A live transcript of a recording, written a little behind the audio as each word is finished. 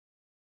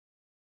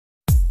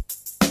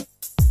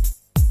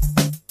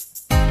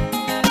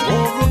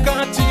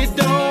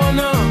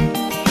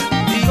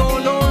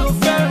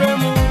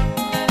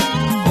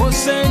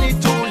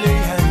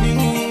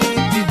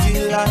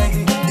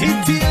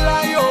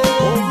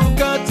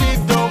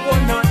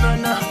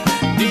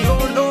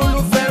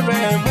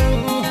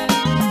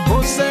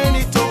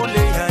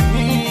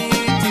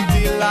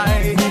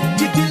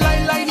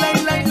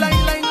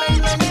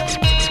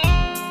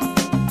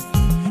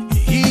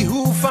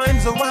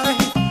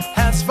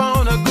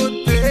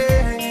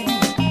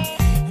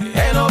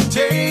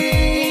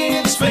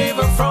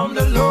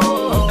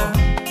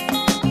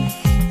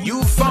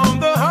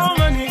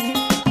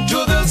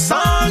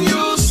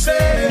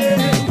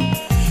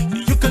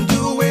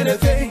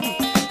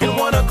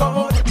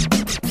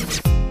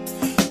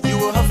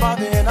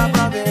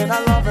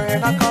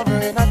a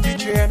covering, a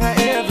teacher, and a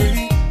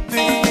everything.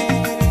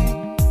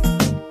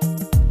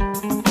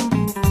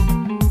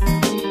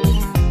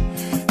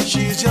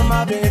 She's your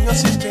mother and your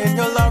sister and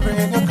your lover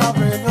and your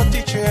cover and your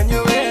teacher and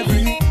your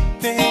everything.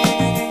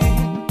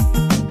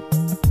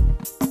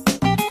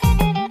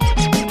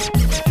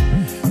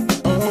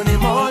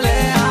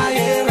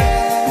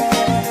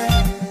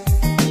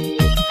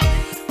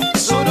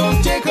 So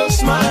don't take a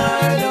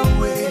smile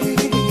away.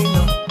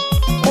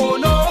 Oh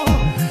no,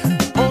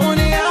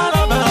 only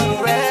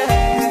Alabama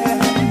red.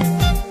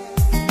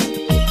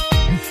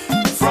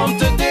 From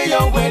today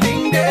your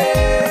wedding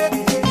day.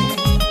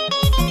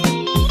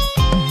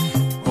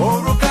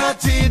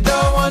 Orukati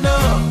dawana,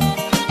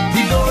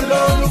 di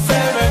ololu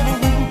feremu,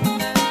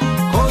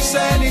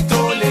 koseni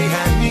tole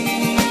hani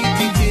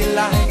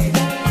titilai.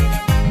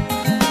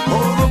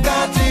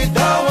 Orukati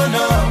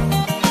dawana,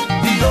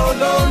 di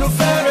ololu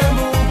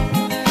feremu,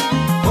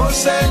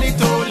 koseni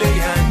tole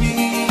hani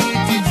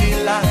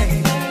titilai.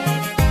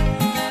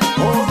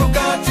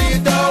 Orukati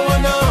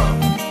dawana,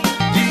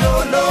 di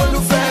ololu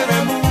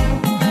feremu,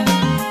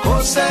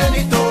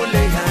 koseni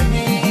tole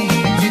hani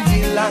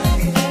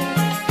titilai.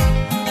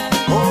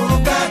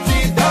 Orukati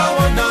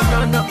dawana,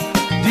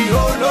 di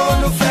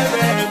ololu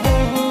feremu,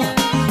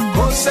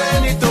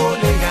 koseni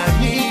tole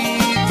hani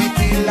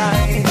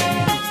titilai.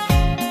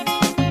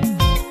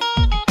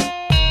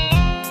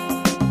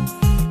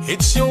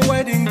 It's your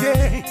wedding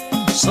day,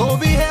 so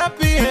be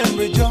happy and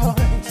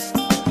rejoice.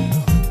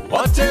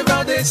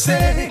 Whatever they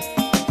say,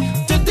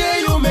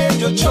 today you made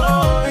your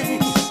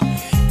choice.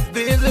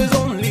 This is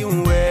only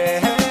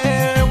where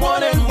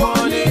one and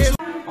one is.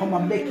 Come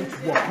and make it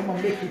work. Come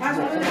and make it work. Come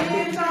and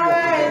make it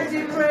work.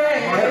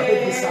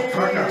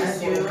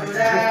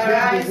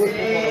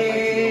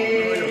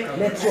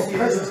 Let your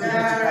presence be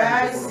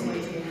multiplied.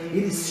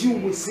 It is you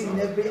we see in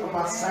every of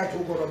our sight, O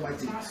God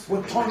Almighty.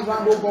 We turn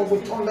around, O God, we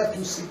turn left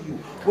to see you.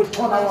 We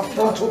turn our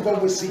front, O God,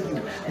 we see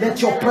you.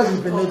 Let your presence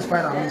be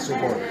notified amidst, O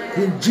God.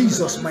 In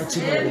Jesus'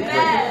 mighty name we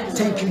pray.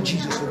 Thank you,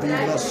 Jesus, for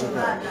being lost, O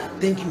God.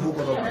 Thank you, O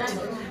God Almighty.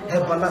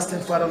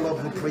 Everlasting Father,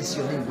 Lord, we praise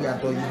your name. We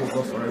adore you, O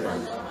God, forever.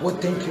 We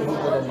thank you, O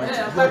God Almighty.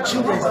 Your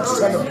children are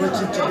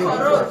celebrating today, O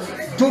God.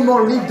 Do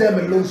not leave them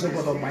alone, O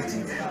God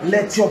Almighty.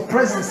 Let your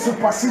presence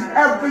supersede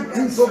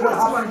everything, O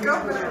God.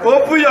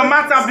 Open your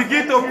mouth and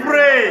begin to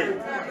pray.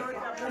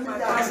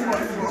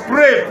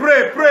 Pray,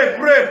 pray, pray,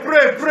 pray,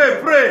 pray, pray,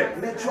 pray.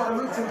 Let your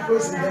anointing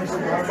grace in them, O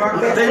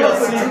God. Let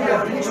everything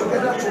that put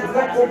together to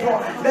work, O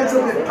God. Let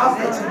it be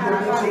perfect in your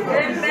name, O God.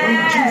 In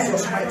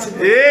Jesus' mighty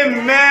name.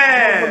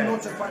 Amen.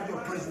 Notify your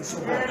presence, O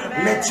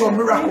God. Let your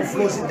miracle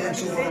flows in them, O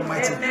God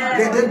Almighty.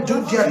 Let them do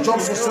their job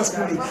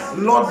successfully.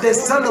 Lord, they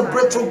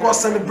celebrate, O God.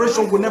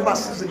 Celebration will never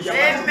cease in their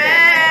lives.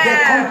 They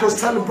come to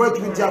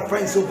celebrate with their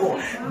friends, O God.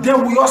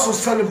 Then we also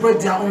celebrate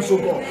their own, O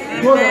God.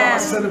 Those that are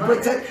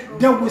celebrated,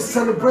 then we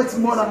celebrate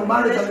more than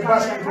marriage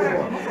anniversary, O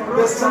God.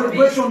 The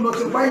celebration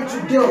notified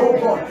today, O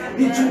God.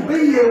 It will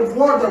be a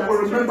word that will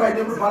remember in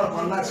every part of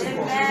our lives, O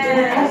God.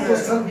 We come to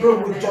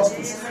celebrate with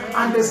justice,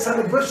 and the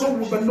celebration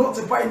will be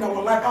notified in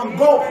our life, and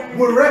God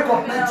will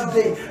recognize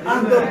today,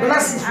 and the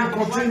blessings will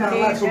continue in our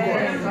lives, O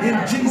God.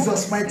 In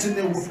Jesus' mighty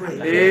name we pray.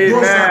 Amen.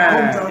 Those that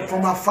come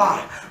from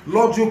afar,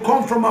 Lord, you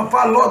come from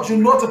afar, Lord, you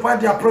notify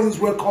their presence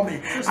we're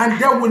coming, and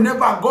they will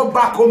never go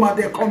back home and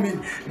they're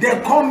coming.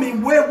 They're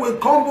coming where we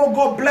come, oh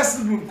God,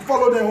 blessings will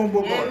follow their home,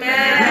 oh God.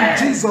 In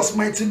Jesus'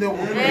 mighty name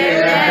we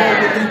pray. Lord,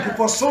 we thank you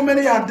for so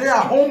many are there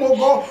at home, oh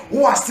God,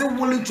 who are still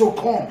willing to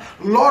come.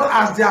 Lord,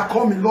 as they are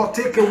coming, Lord,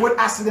 take away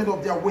accident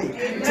of their way.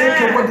 Take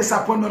away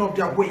disappointment of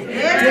their way.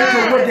 Take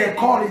away their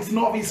call, it's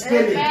not his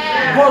failing.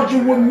 God,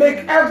 you will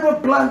make every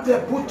plan they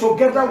put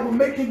together, will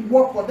make it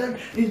work for them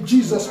in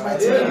Jesus'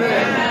 mighty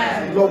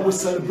name. Lord, we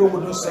celebrate, we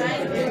don't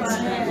celebrate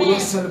death, we don't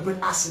celebrate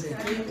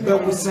accident,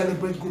 but we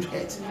celebrate good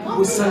health,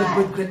 we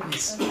celebrate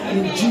greatness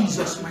in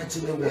Jesus'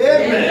 mighty name.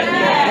 Amen.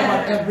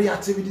 Lord, cover every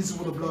activity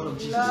with the blood of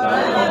Jesus,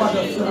 cover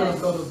the food with the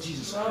blood of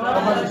Jesus,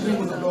 cover the drink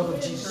with the blood of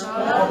Jesus,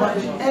 cover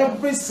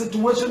every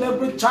situation,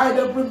 every child,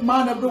 every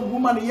man, every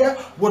woman here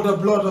with the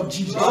blood of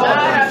Jesus.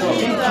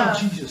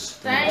 Thank you, Jesus.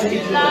 Thank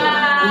you, Lord.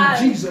 In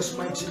Jesus'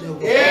 mighty name.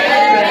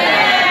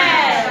 Amen.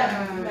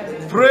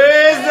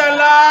 Praise the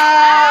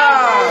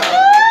Lord.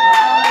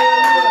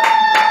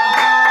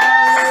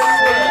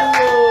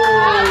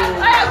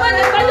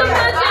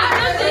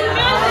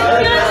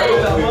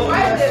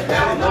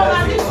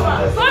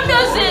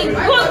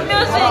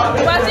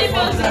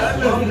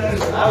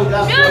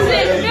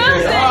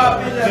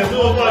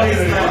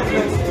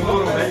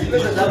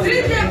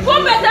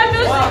 Put better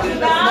music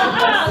now.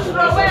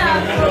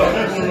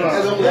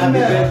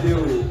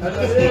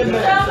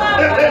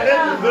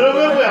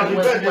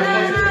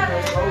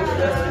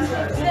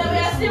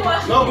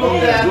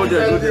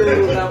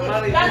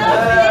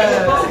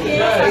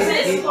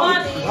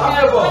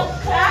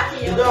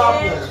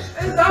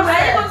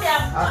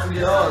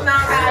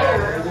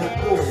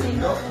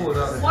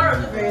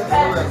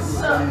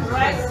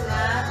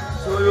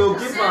 So you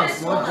give us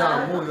one jam,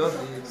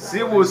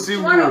 see.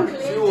 One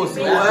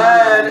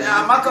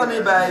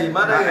Matoni by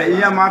Mother.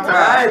 Yeah, matter.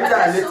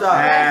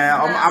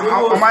 On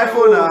my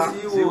phone now.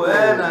 You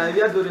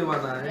are doing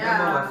man.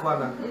 My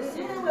phone.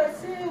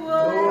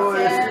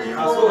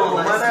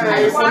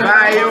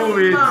 Why you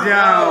with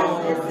down?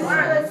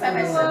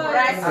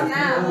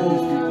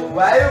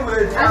 Why you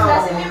with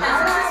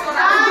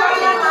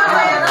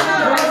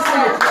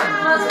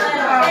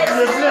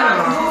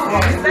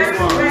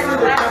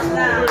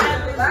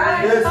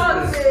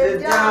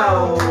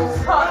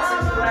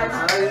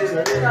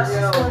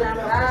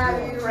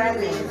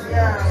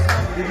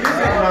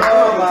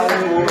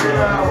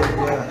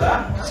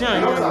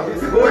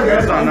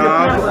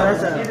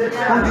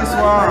This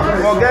one.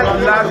 Forget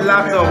that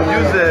laptop.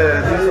 Use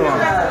this one.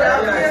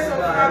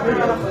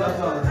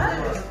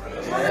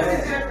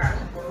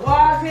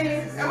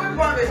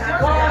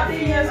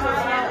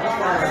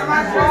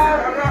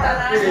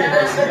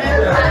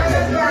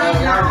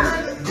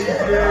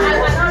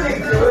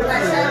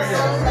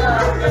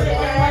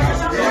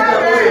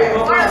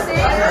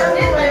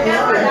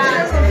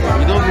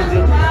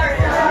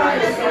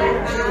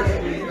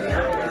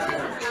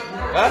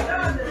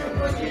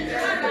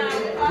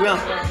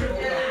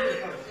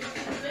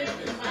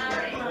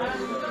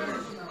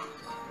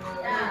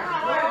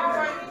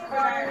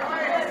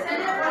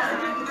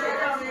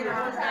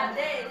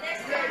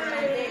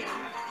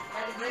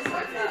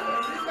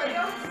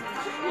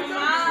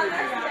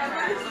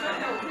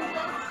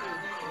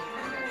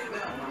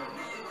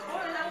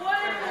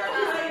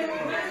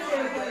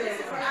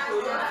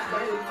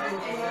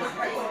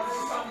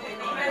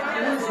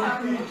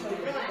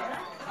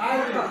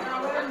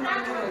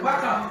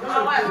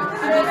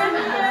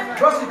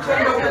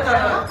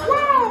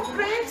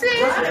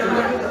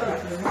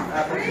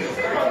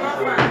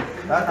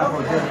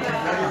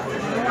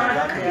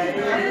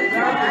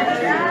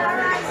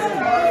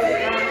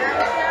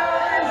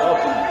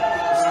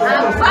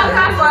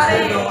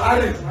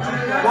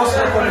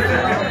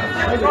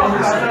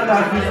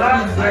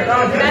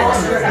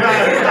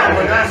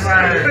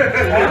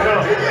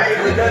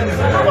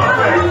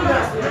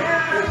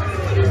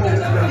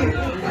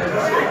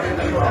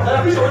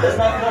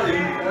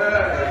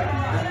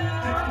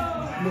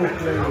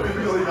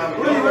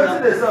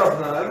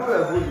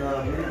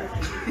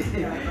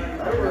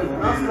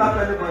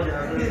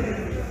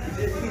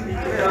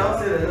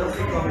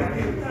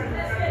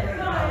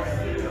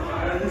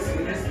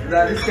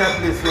 This can't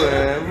play so we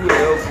will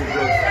help you,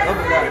 bro. Not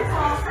that.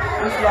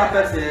 This slap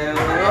us here, we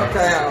not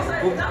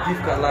tired. Go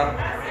give Kala.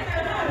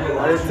 I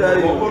tell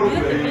you.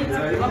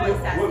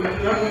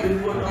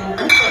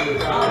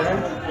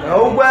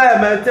 Oh, where,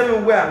 man? Tell me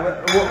where.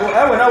 When I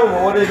was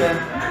what then?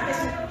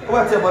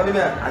 What's your money,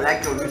 man? I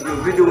like your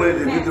video where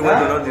the video where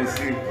they don't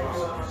see.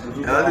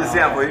 I want to see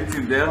her for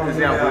YouTube. They want to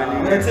see her for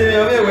YouTube.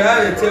 Tell me where I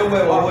tell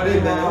where what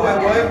is then?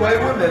 Why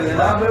women?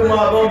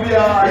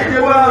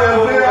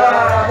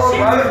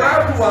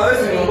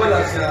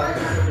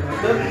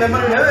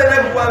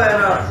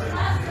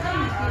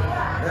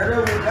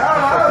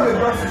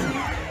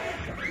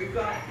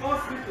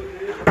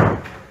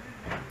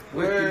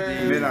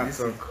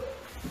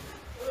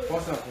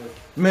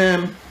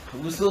 Man,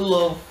 we still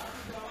love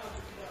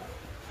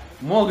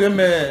Morgan,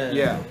 man.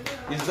 Yeah.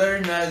 It's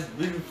very nice,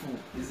 beautiful.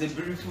 It's a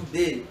beautiful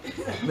day.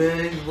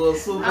 Man, it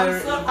was so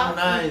very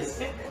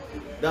nice.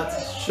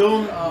 That's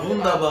shown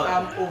wunderbar.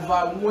 I'm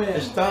overwhelmed.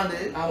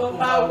 Verstanden? I'm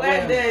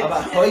overwhelmed.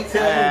 Aber heute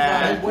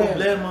kein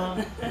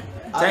Problem.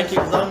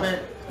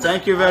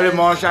 Thank you very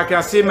much. I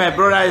can see my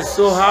brother is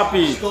so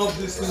happy.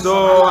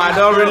 So I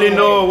don't really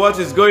know what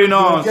is going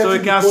on. So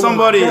can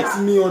somebody Get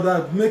me or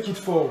that, make it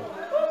fall.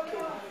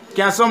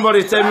 can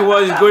somebody tell me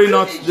what is going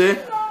on today?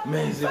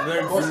 Man, it's a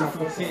very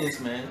beautiful thing,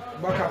 man.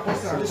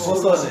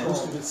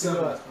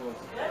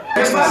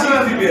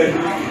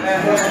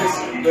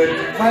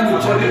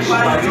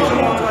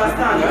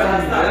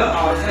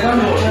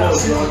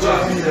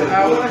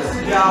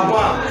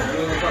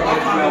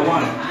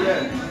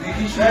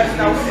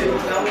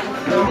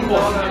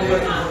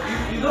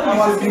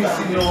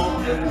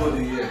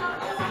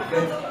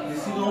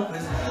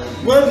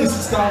 When the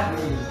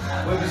sister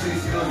When you say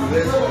you know the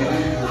rest of the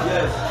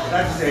yes,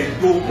 that is a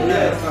dope.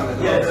 Yes,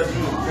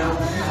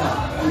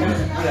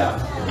 yes,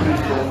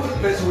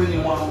 especially when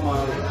you want to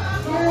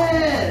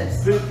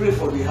yes. Pray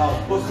for the house.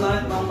 Because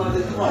now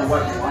they do not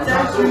work.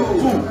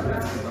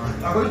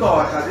 According to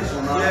our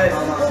tradition, yes.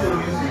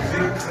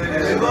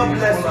 God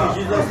bless you,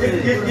 Jesus.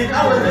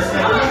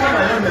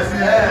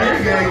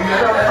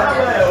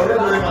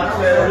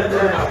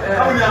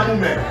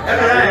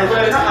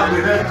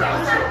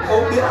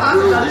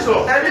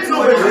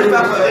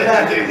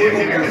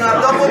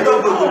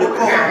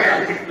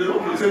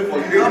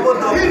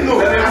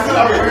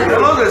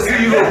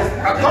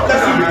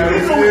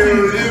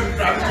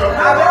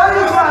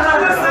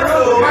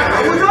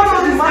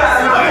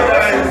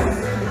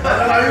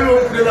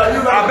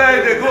 I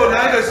bet they go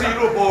now to see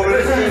Europe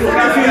already.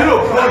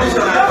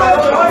 Tradition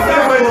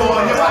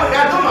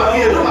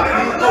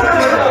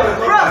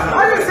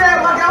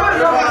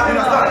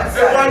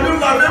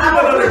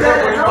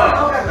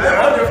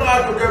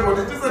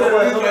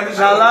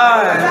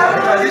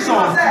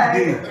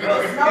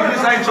day.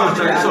 Inside church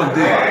tradition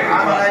day.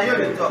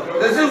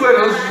 This is where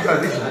those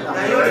tradition.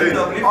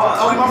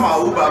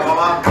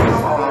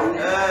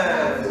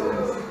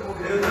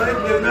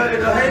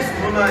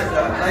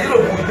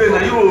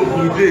 Now you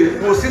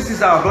will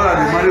see our brother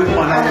they marry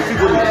woman now.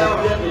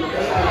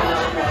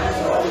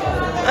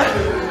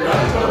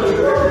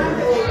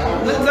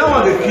 That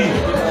was the key.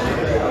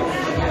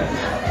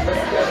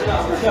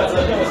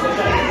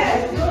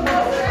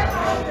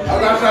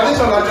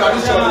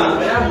 Tradition.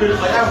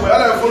 When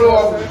I follow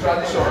up with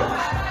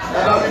tradition,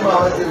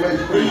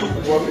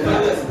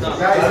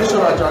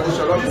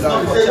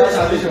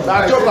 tradition.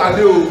 That job I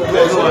do. When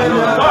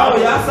you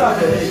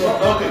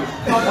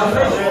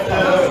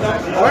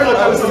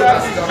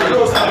start,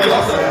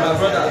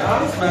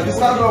 the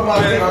sound of my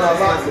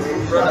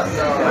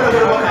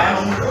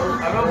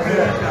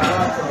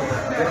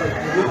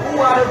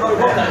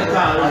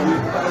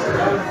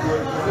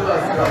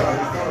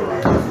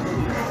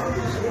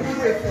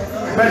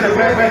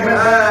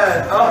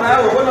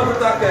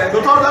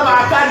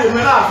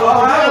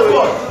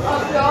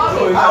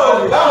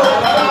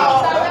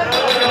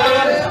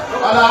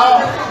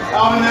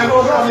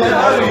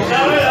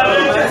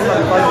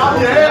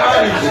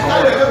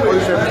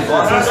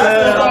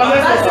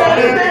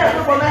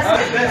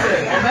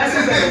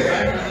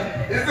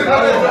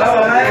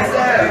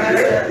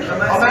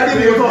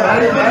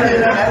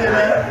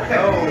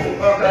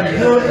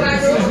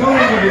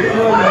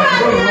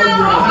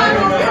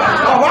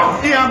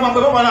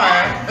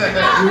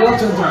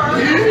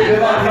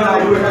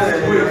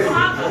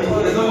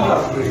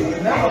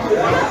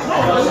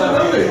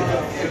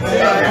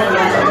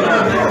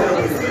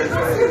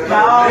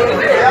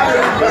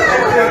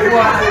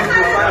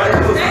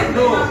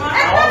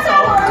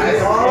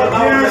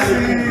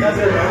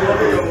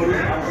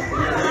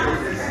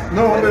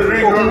no, the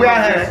ring we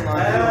are here.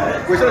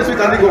 We should speak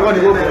and go on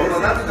the road.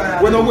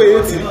 When we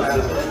 80.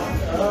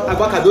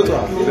 Abaka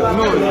Dotwa.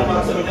 No.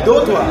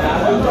 Dotwa.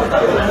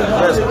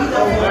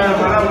 Yes.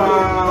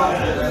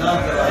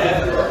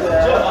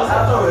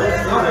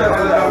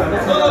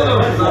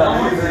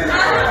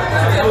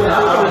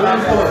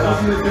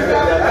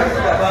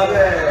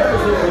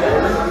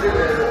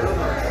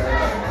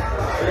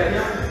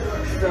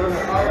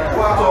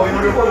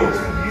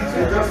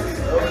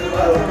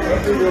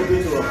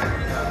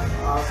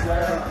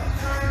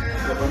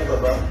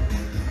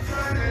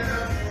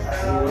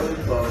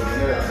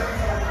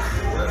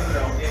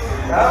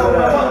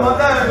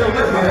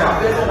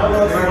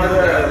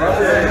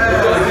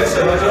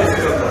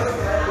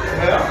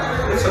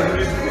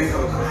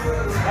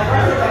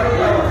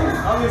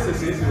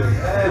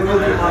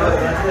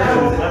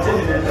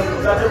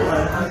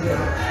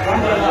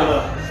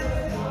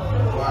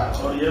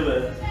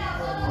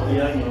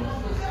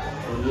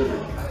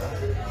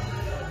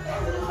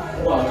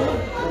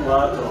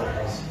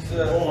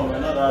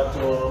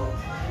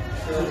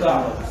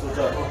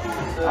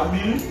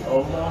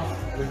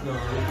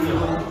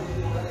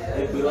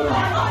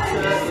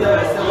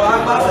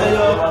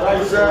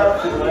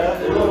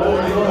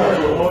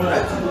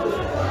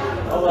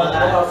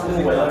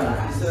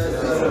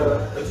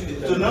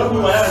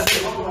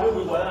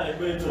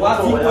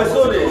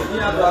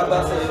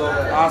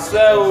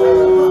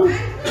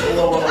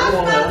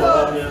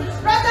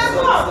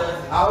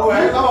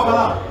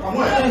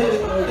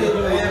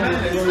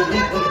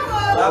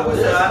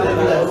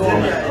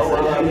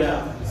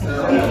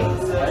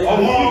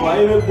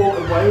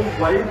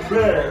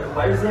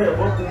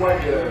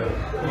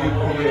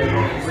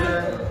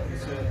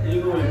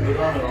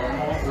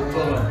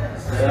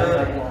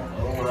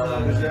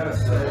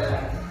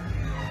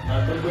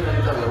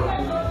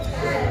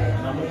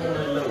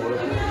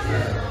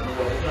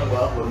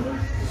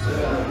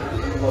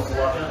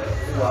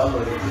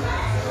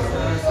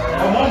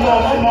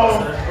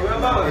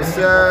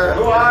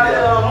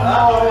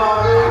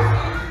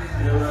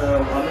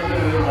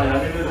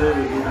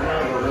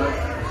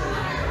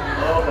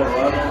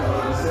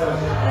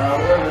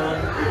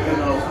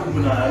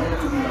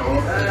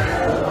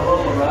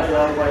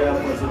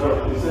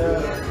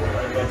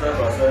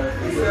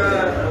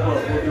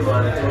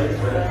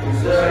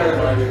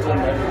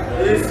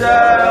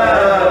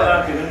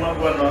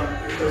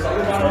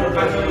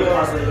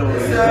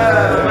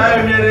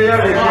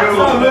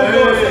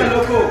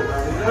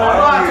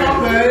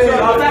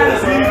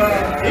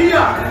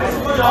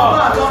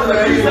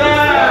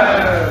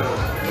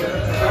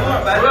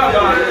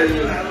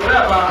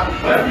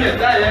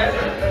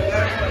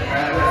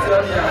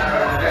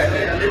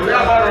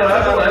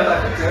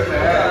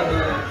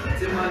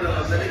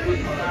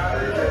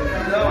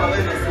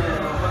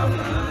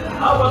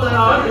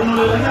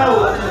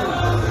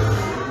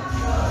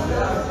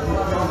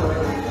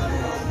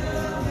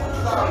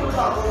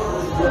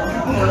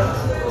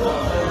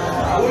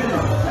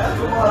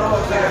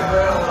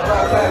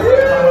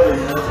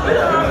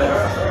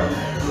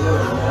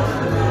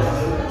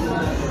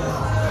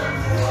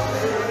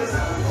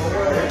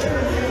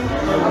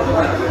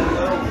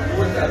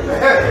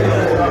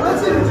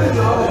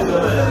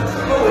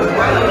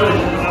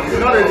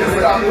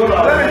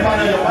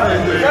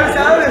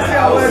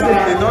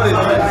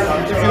 Let me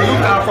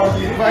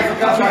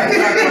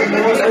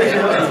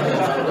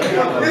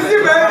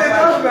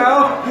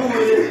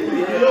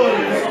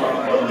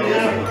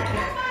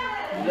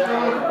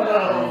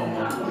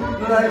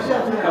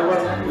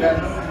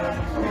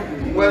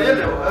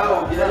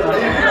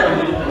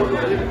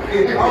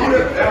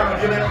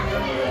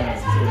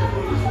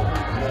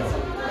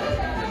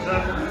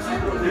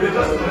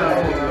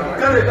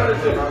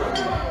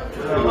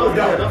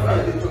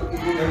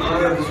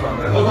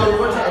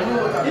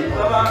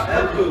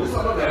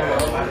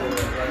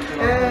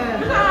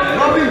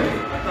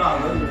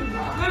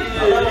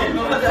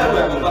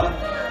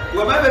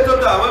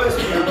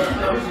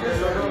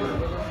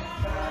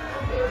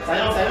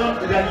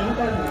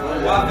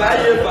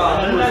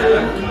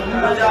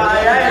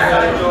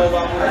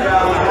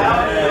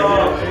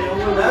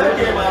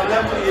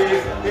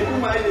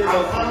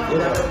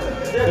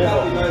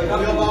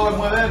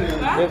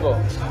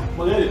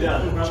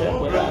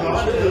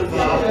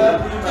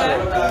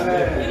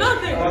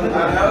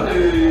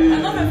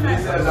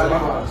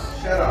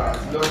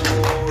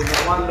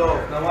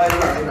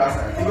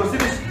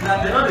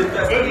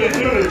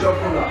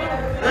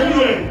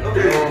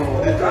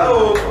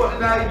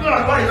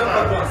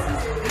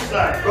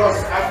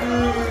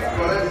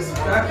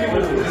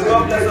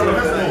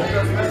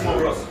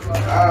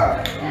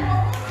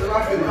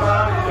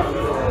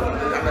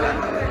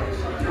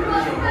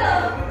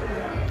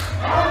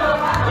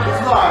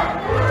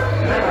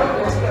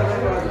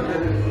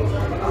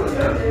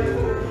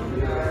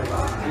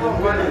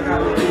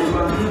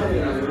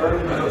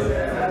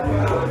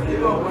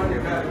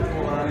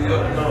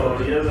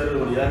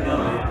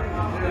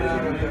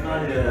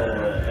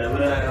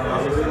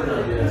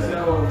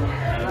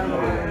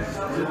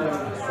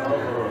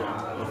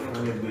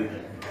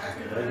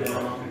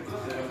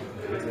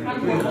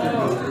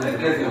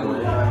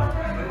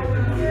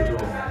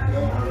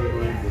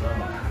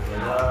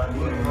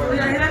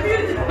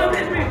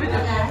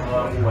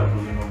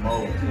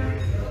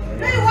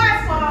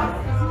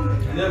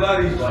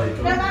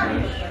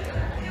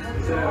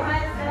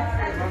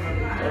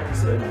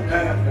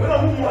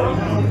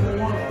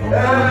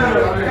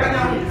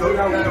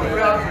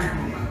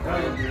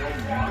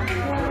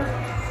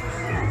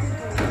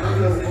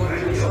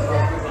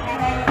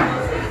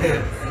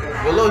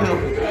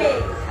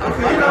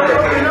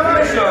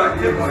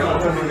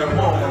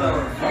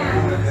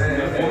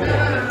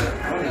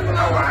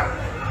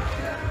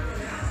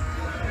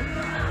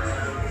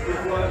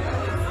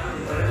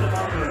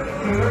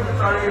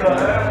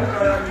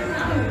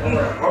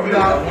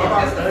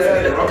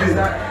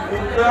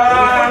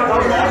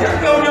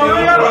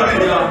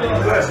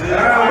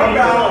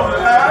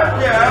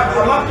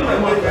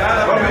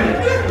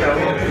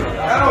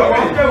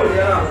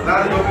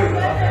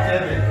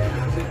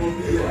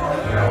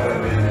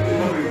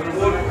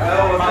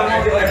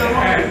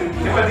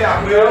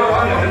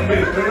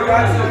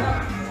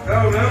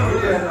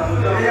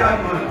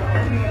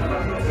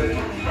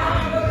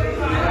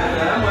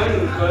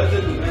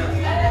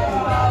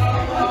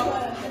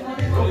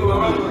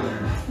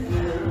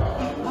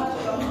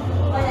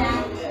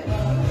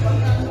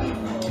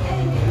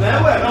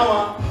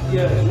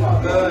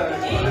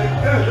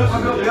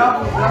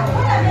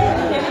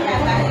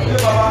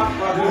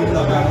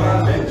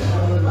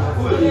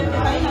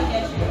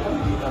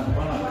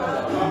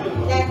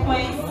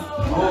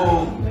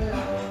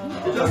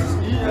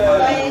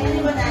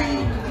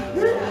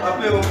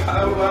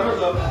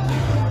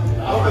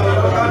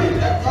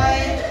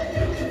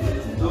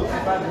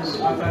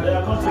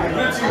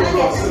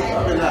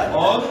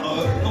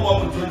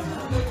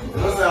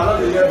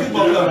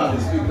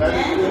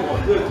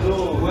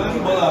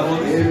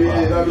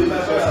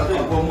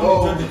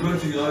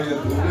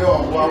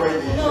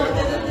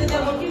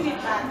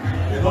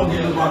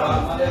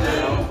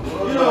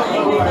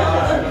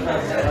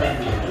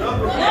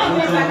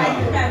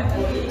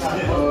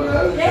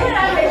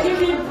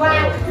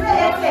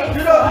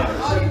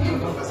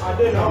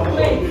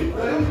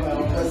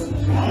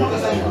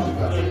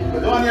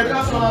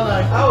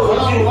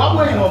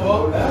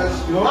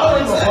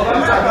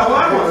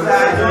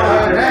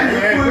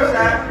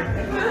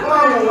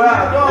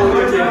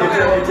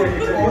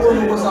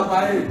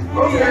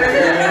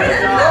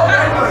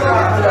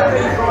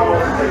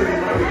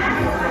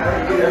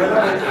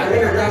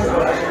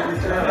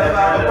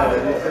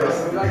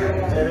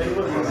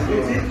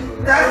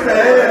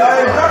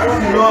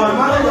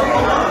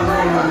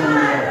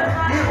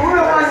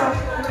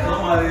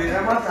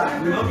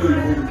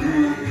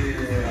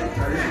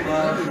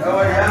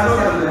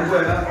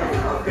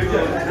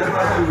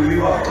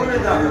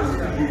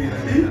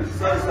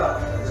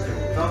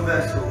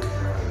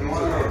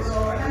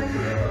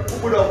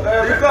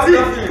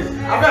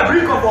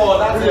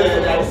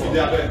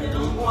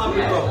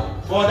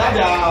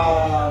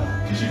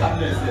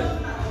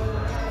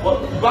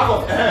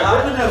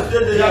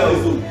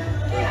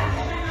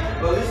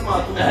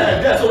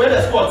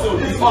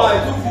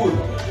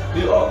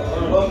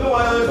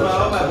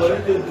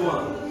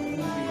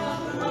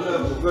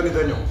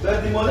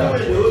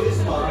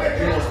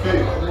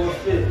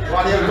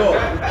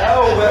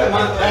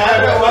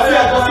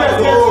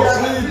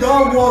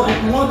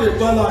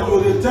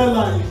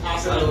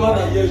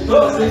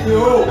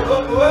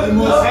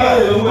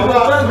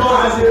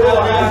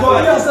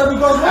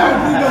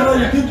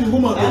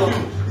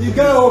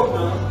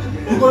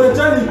You go to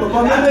tell him, Papa,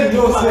 make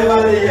you say,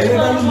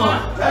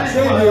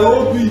 say the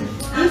OB.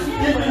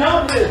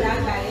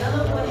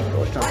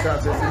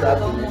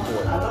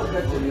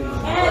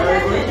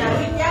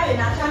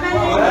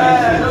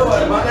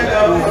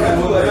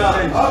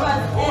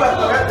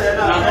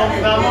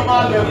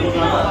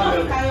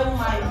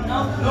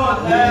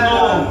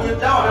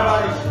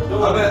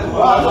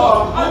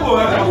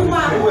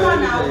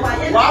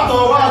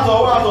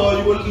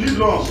 You will live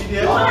long.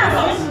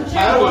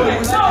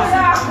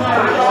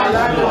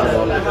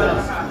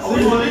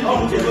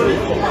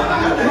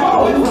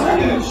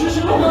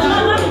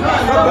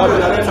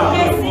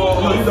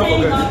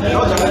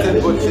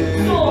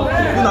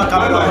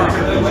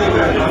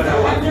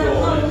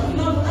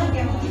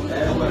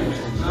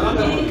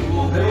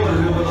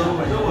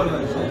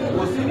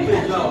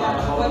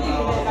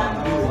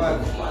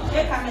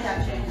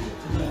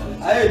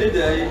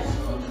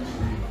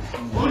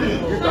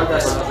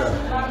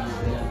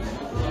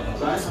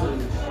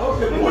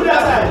 Okay, put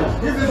that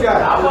side. Give this guy.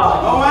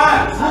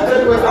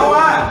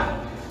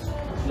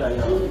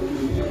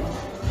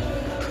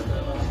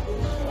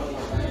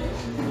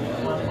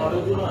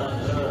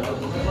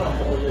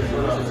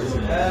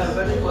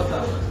 Very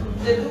important.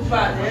 They do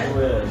bad, eh?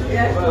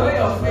 Yeah, show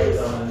your face.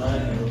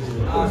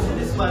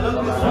 This man, not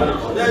this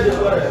one. There you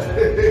go.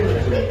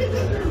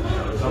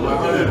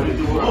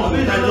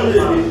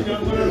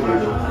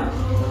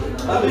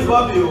 Let me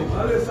bob you.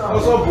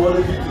 Also, boy,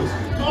 videos.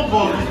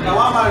 Now,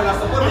 one man, I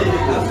support you.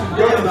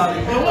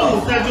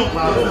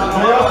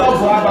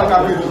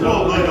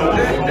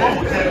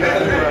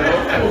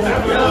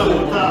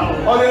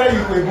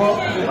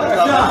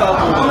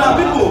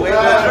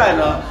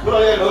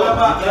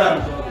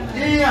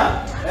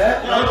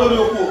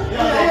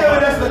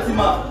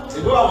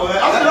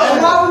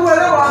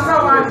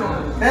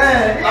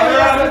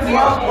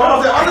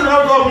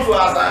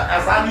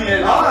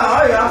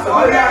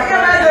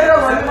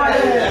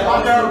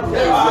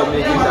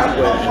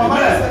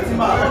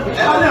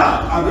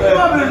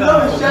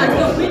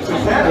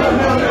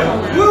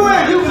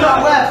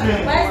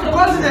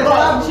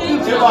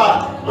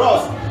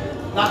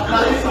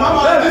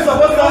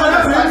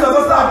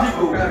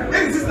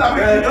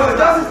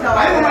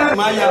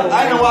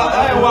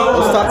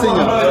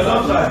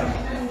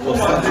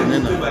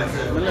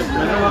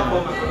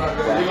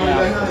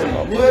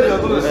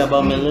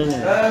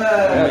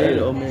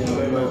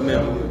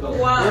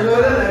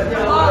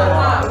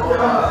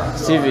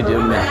 See video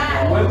man.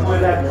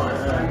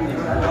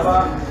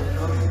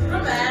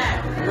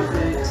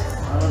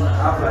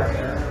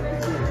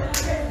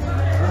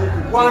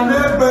 One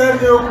day,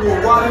 baby,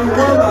 one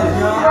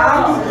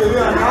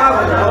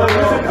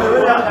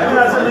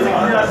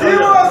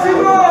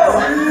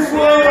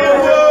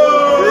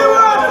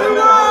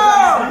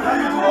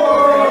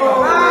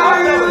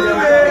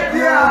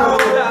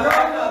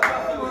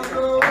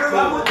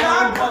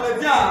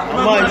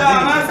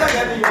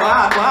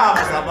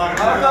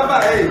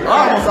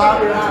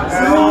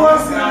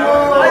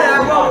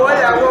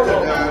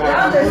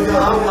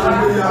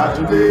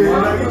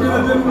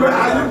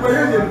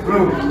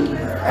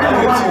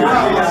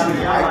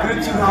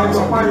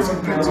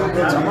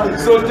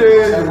It's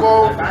okay, you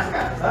go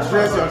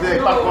stress your day,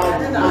 back on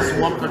because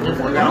one person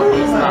for now.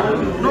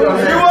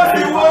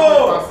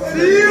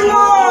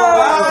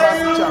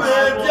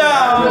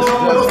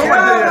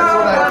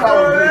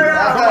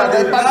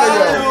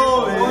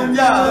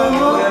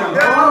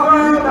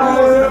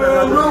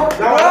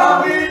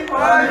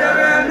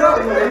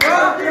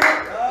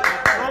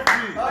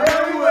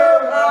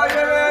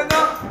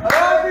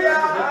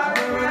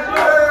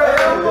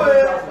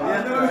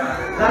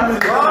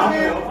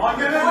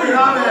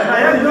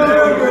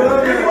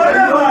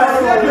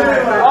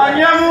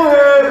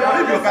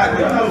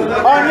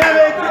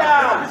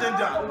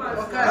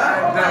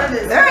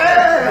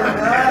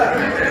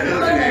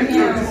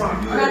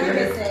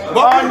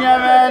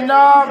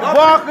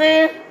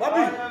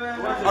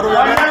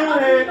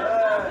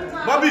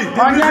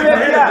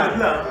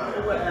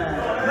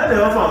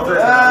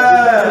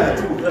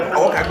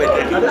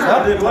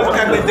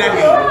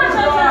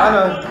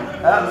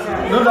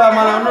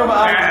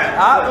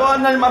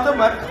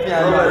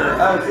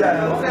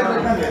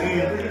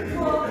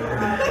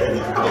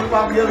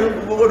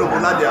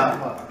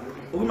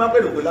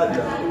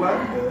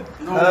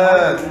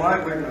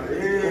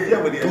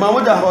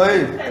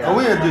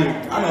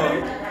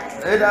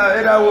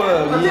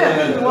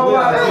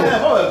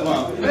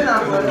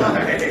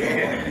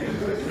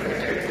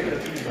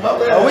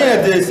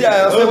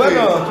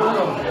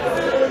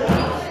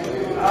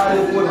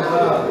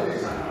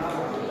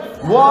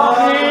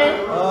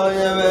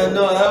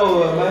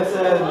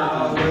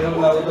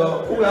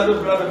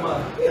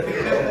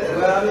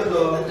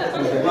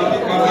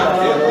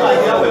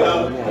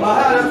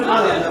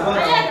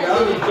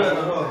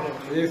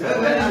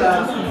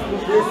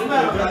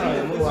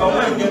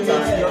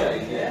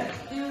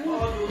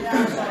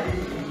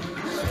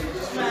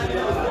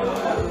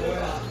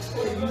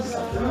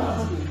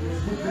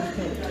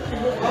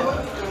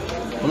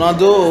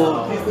 Ronaldo,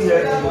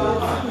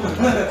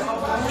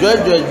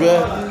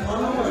 Joel.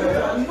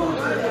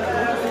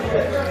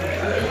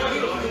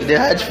 The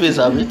hard face,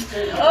 Abby.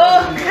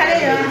 Oh,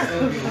 carry on.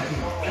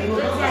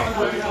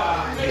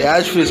 The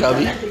hard face,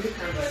 Abby.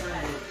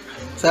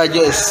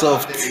 Sergio is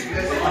soft.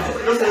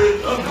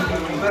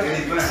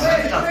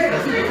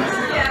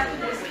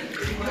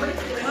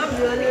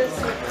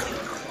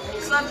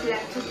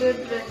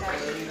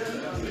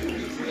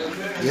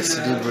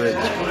 Yesterday bread.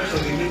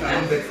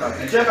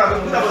 Check out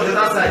the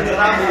other side.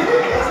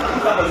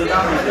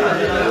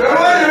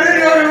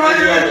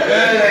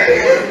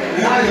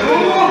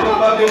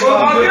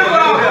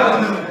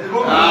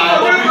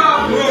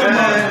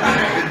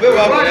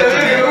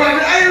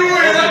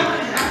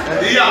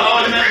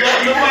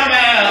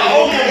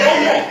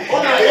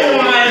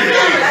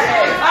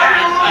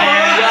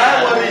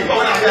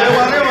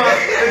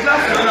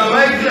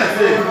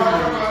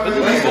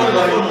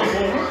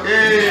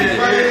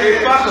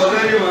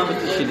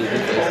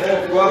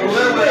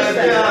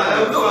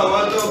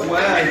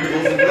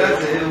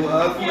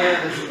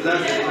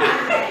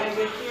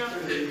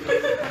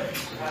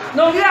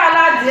 Non, viens à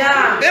la dia.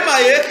 Mais ma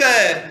yeke.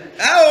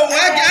 Oh,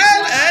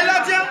 elle la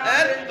dia.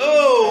 Oh,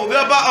 on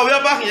vient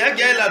pas rien,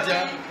 elle la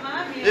dia.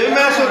 Et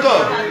mais soto.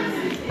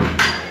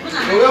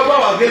 On vient pas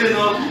voir quel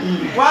non.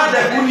 Quoi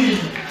de kuni.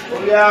 On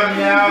vient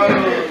miao.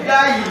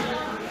 Dai.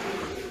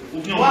 1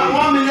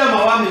 million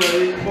ma 1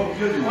 million.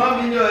 1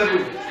 million euro.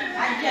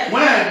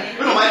 Ouais,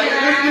 non mais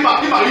il m'a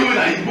eu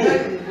na Igbo.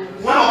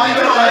 Ouais, non, il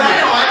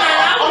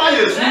on a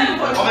Yesu.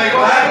 Oh my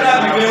God.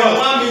 1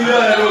 million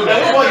euro.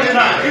 What is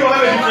that? You have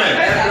a different.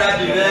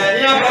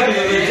 Il y a pas de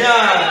déjà.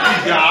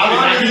 1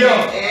 million.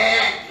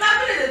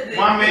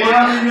 1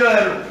 million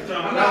euro.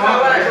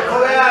 On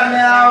va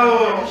miao.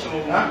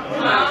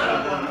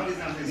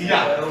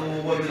 Dia.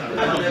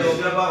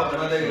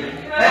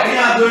 Qui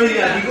a donné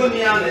à Digo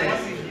ni a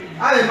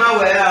ale ma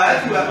we a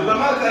ati wa ba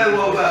ma ka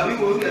wo ba bi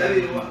ko ke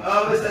ri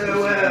a be se we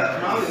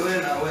ma we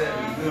na we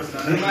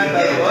ma ka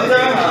wo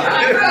da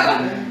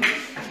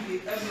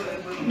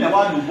me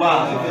wa lu wa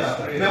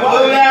me wa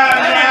ya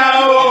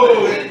o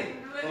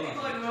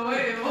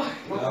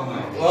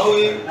wa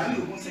we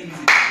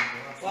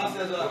wa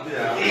se do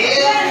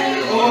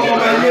o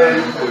ma ye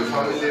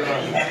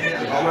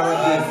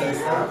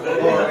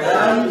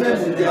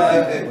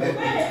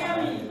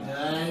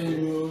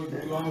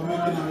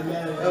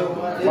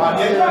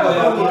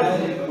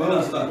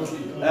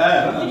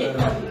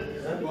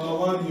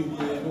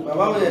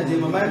Baba me di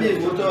mama mi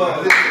foto.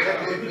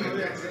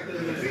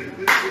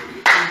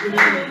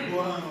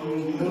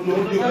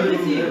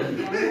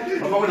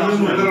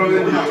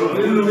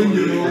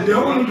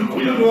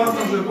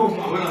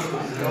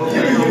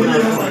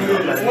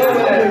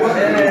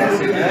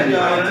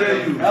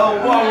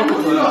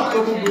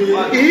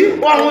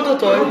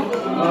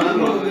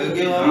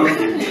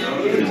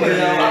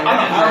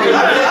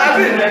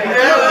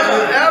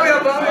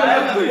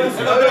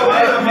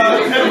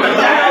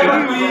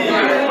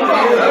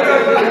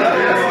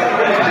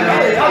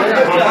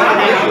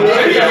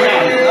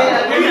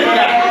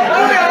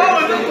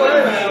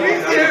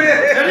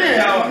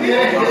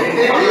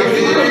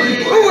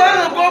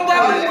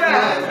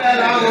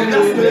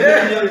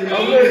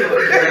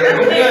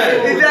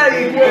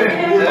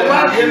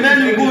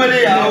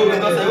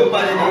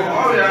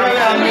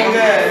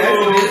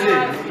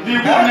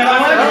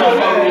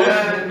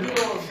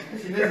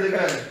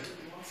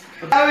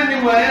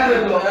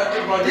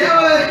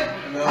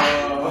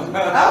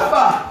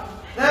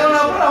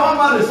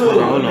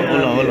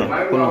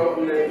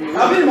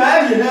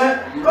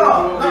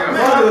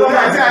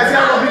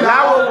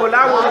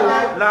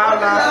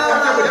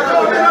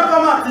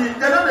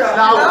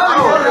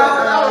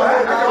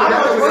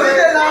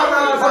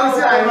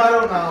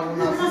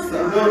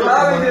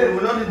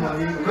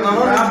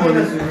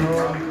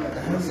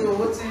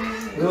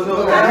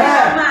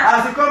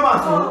 As you come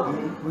out,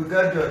 we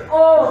got good.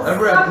 Oh,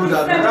 Everyone good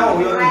at now.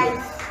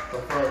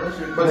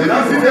 But if you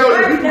see the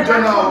people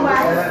turn out.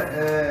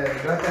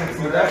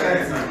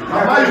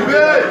 Mama, you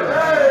pay.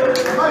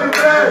 Mama, you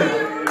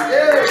pay.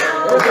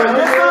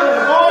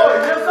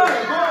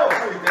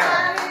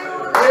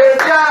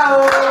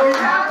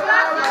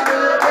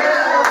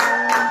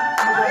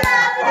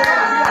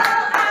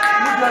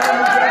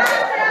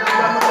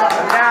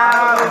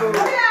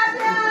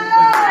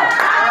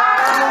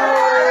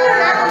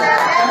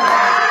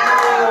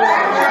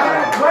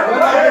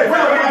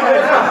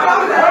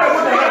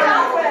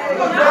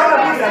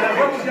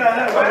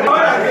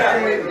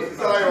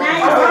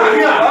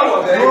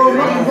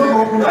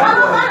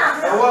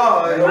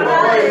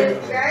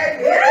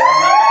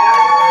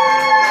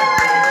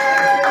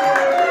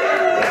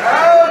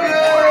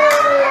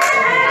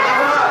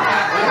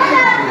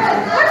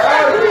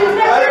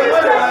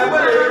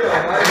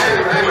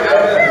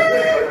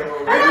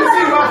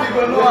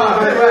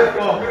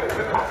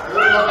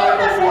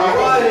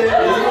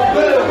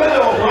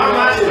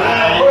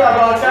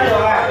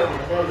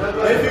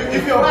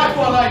 If your wife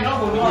fall like no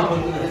go know.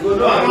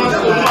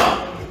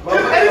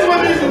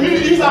 Anyone needs to meet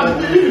these are the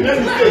people who make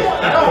mistakes.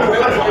 I don't want to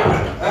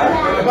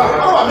but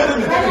how I made a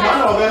mistake in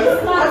one of them.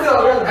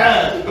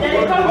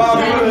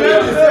 You made a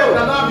mistake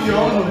cannot be your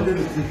own.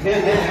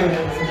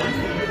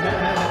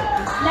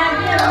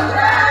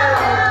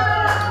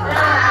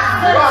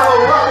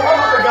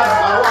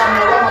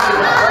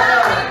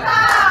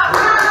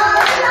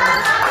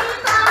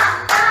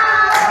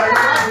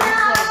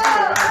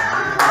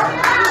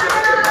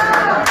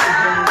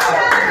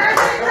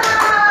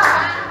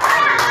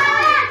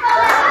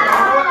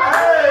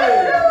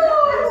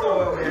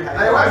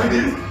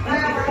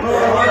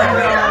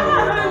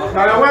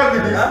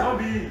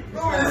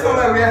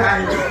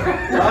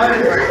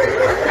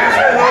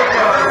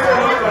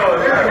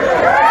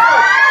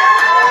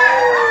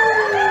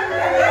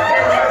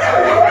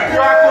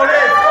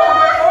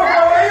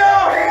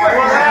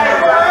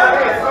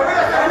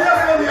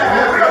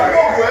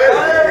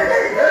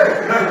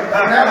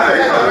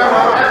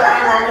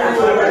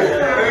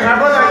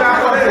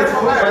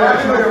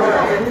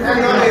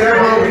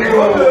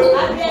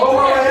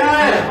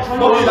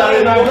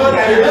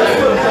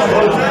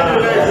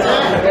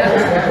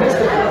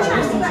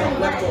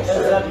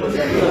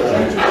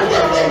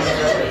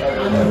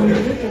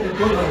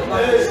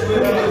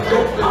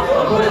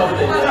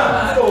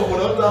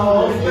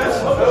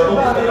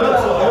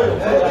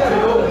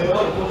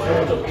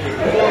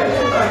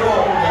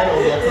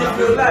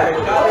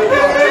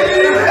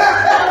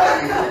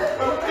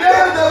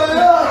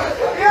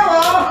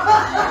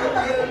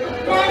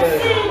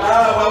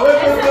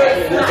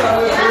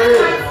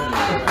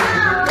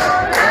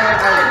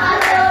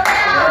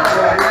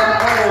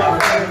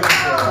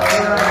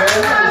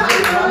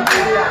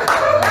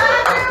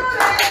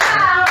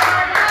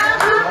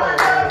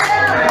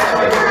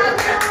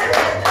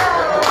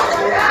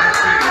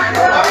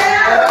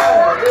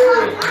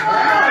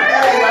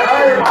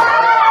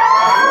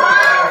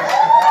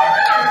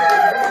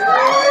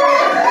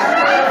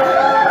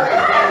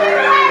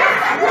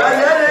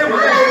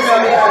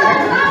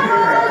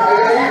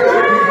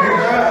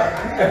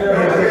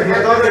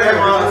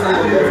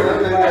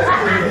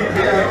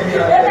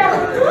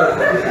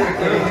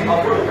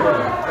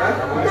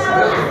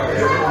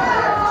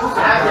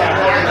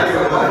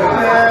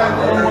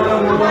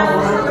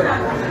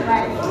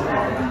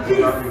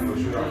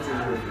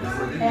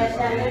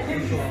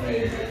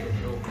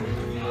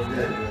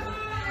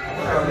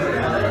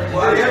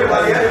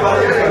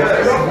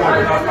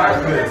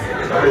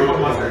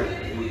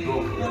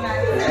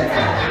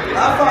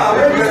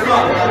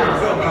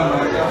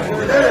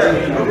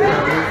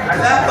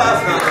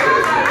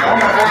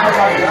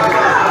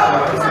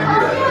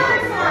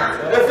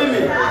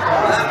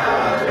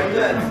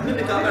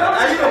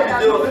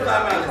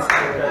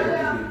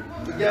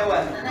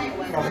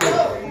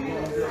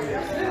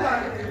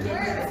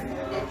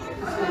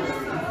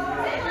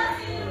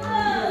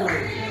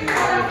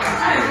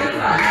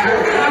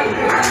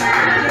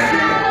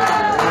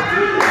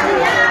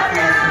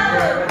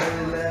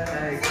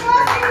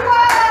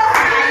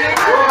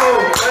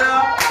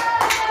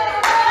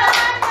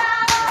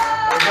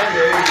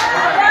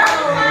 Oh,